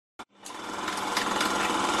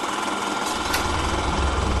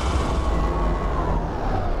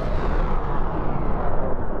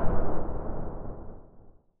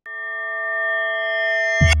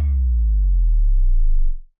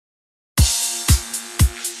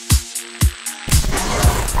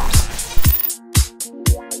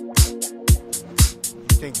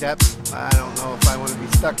think that, I don't know if I want to be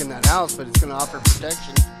stuck in that house, but it's going to offer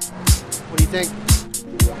protection. What do you think?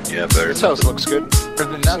 Yeah, better. This house looks good.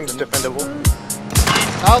 Better than nothing. Seems defendable.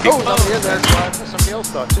 Oh, somebody in there. Somebody else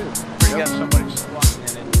thought too. We got somebody walking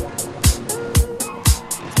in it.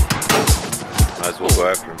 Might as well go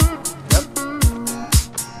after him. Yep.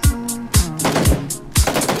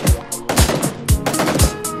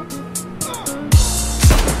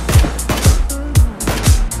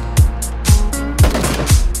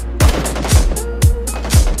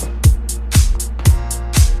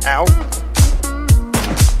 Ow.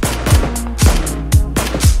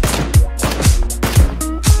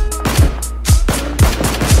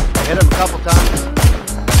 I hit him a couple times.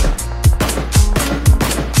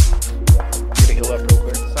 Get a heal up real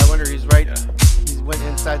quick. So I wonder he's right. Yeah. He went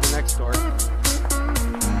inside the next door.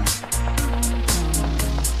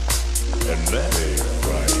 And that ain't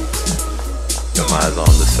right. Got my eyes on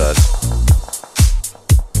this side.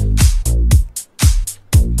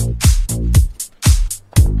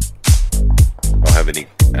 Don't have any.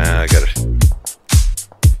 I got it.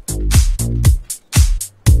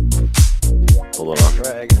 Hold on.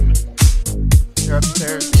 Drag. They're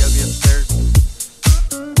upstairs. You gotta be upstairs.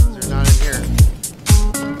 They're not in here.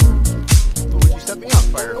 What would you set me on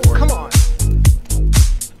fire for? Come on.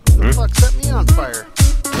 Who the fuck set me on fire?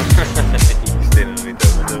 You stayed underneath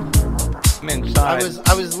that window. I'm inside.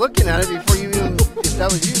 I was looking at it before you even, if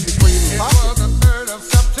that was you, before you even popped it.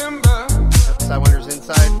 That winder's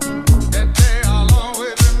inside.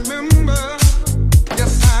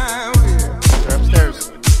 They're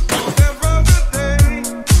upstairs.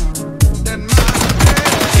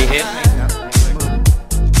 He hit me.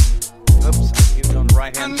 Oops. He was on the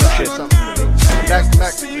right hand side. Back.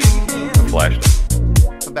 I flashed him.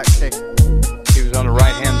 Come back, stay. He was on the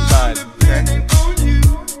right hand side. Okay.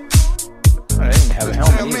 I didn't have a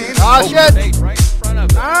helmet either. Oh, shit! Hey, right in front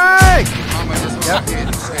of it. Alright! Yep.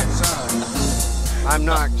 I'm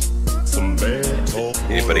knocked. Some bad talk.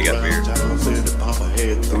 Anybody got beer?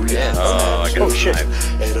 Yeah. Oh, I got Oh, shit.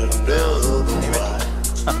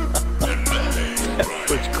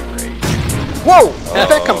 That's great. Whoa! Where'd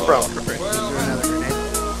that come from? Do another grenade.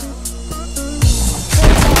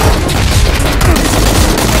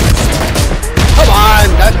 Come on!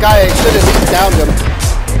 That guy should have at least downed him.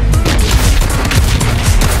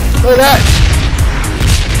 Look at that!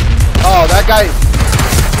 Oh, that guy.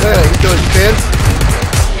 Look at it. He's doing spins.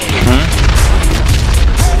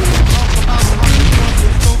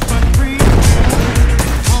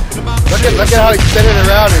 Look at how he's spinning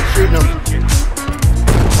around and shooting him.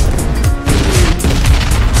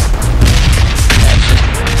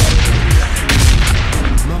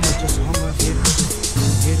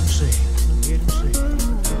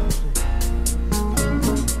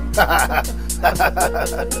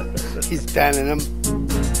 He's standing him.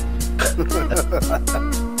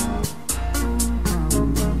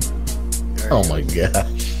 Oh my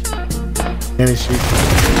gosh. And he shoots.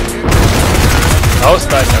 Oh, it's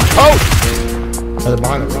not him. Oh!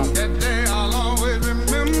 Behind the rock.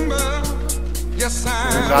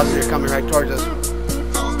 There's officer coming right towards us.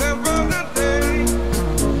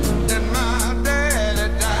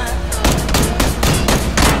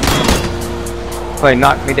 Well, he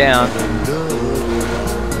knocked me down.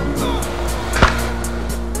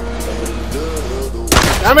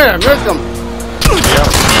 Come here, missed him.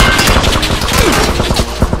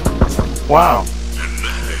 Wow.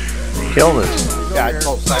 Killed us. Yeah, I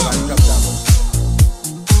told sideline jump down.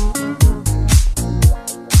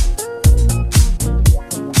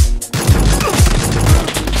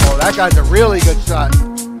 Oh, that guy's a really good shot.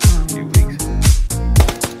 Few weeks.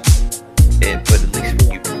 But at least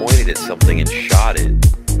when you pointed at something and shot it,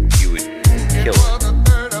 you would kill it.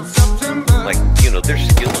 Like, you know, there's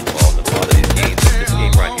skill involved in a lot of these games. Like this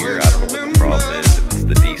game right here, I don't know what the problem is. If it's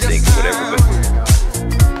the desync or whatever, but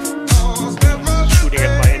Shooting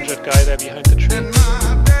at my injured guy there behind the tree.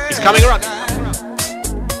 He's coming around.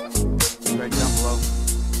 He's right down below.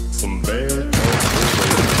 Some bad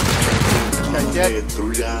This guy's dead.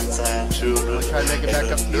 talk. I'll try to make it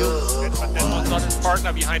back up to you. But that was not his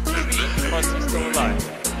partner behind TV because he's still alive.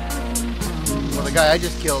 Well, the guy I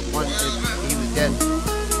just killed, he was dead.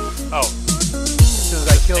 Oh, As soon as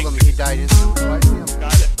I killed him, he died instantly. Why is he up?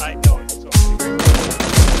 got it. I know it. So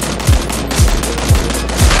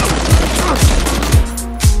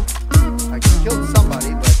I killed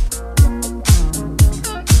somebody, but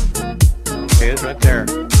He is right there.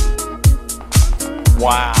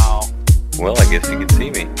 Wow. well, I guess you can see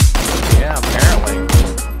me. Yeah, apparently.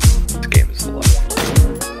 This game is a lot of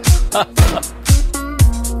fun.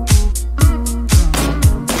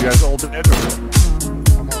 You guys all did it?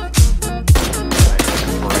 come on.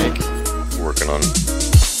 working on.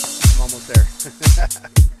 I'm almost there.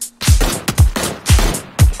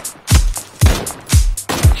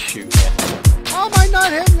 Shoot. How am I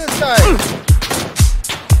not hitting this guy?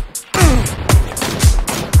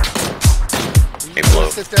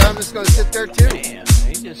 Sit there. I'm just going to sit there too. Man,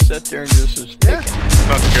 he just sat there and just was Yeah.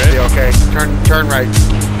 That's good. Okay. Turn right.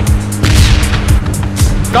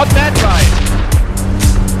 Got that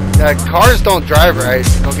right. Cars don't drive right.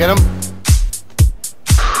 Go get them.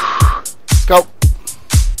 Let's go.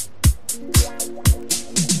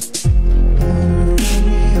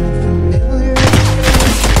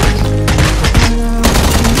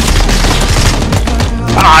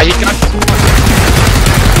 Ah, he got.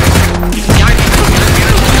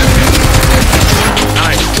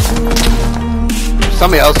 Nice.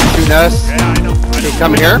 Somebody else is shooting at us. Yeah, I know. They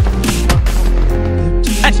coming here?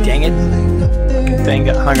 God dang it. Good thing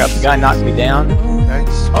got hung up. The guy knocked me down. Okay.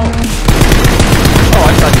 Oh,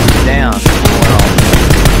 I thought he was down. Well,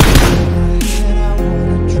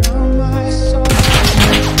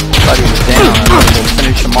 thought he was down. We'll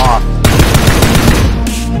finish him off.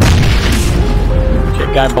 That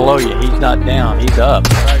guy below you, he's not down. He's up.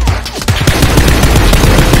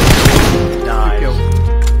 Nice.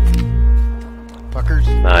 Fuckers.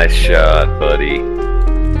 Nice shot, buddy.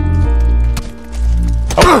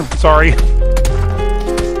 Oh, sorry.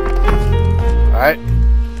 Alright.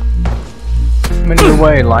 I'm in your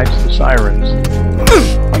way, lights and sirens.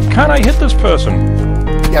 Why can't I hit this person?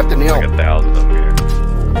 You have to kneel. Like 1,000 up here.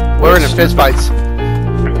 We're in a fist fights.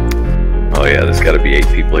 Oh yeah, there's got to be 8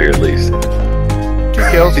 people here at least. 2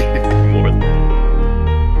 kills. More than that.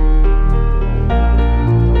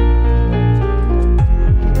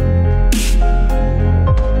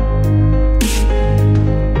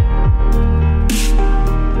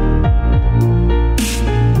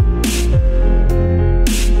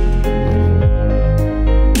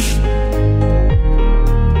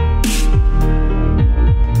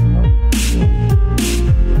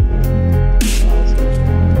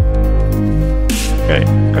 Okay,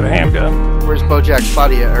 got a handgun. Where's Bojack's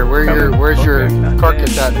body at? Or where's your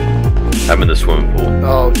carcass at? I'm in the swimming pool.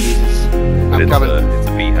 Oh, Jesus. I'm coming. It's a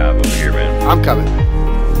beehive over here, man. I'm coming. I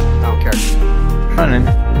don't care. Running.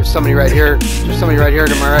 There's somebody right here. There's somebody right here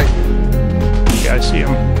to my right. Yeah, I see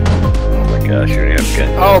him. Oh my gosh, you already have a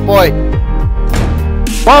gun. Oh, boy.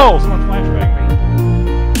 Whoa! Someone flashbanged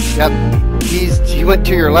me. Yep. He went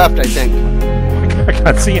to your left, I think. I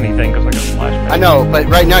can't see anything because I got flashbanged. I know, but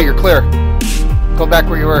right now you're clear. Go back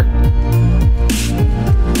where you were.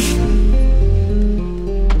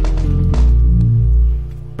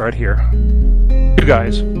 Right here. You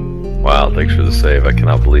guys. Wow, thanks for the save. I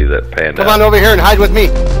cannot believe that panned Come out. on over here and hide with me.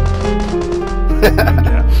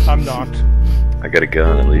 Yeah, I'm knocked. I got a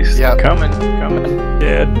gun at least. Yeah. Coming.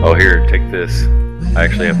 Dead. Oh, here, take this. I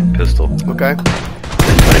actually have a pistol. Okay.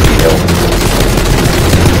 I need help.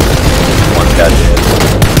 One got dead.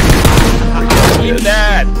 Keep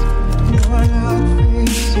that.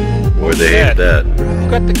 Where they aimed that? Who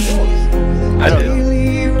got the kills? I did.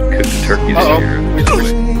 Cooked the turkeys Uh-oh. here.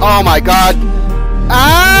 Oh, my God.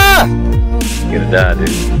 Ah! You're gonna die,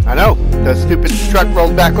 dude. I know. The stupid truck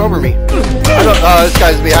rolled back over me. I don't. Oh, this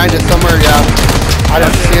guy's behind us somewhere. Yeah. I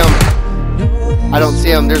don't see him. I don't see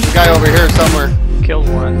him. There's a guy over here somewhere. Killed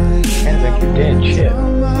one. I think you're dead. Shit.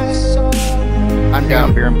 I'm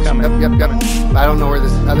down. Here, I'm coming. Yep. I don't know where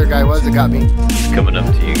this other guy was that got me. He's coming up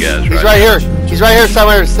to you guys, He's right? right here. He's right here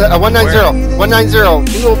somewhere. 190.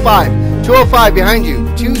 190. 205. 205 behind you.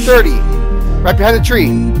 230. Right behind the tree.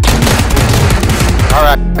 All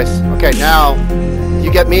right. Nice. Okay, now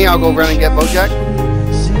you get me. I'll go run and get Bojack.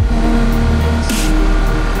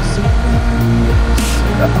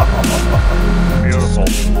 Beautiful.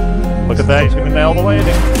 Look at that. He's going to nail the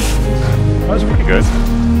landing. That's pretty good.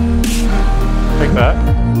 Take that.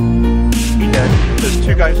 He dead. There's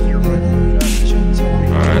 2 guys to your right.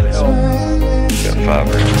 Alright. Got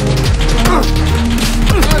 5 right.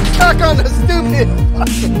 I'm stuck on the stupid.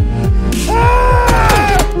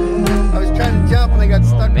 Ah! I was trying to jump and I got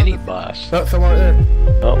stuck. Mini on the... bus. Someone right there.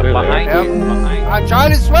 Oh, there they Behind are. you. Behind you. I'm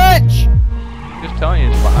trying to switch. Just telling you,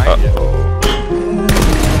 it's behind you.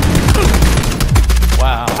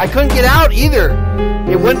 Wow. I couldn't get out either.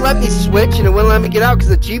 It wouldn't let me switch and it wouldn't let me get out because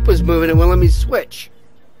the Jeep was moving. It wouldn't let me switch.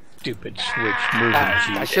 Stupid switch moving.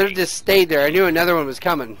 I should have just stayed there. I knew another one was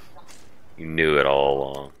coming. You knew it all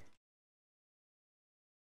along.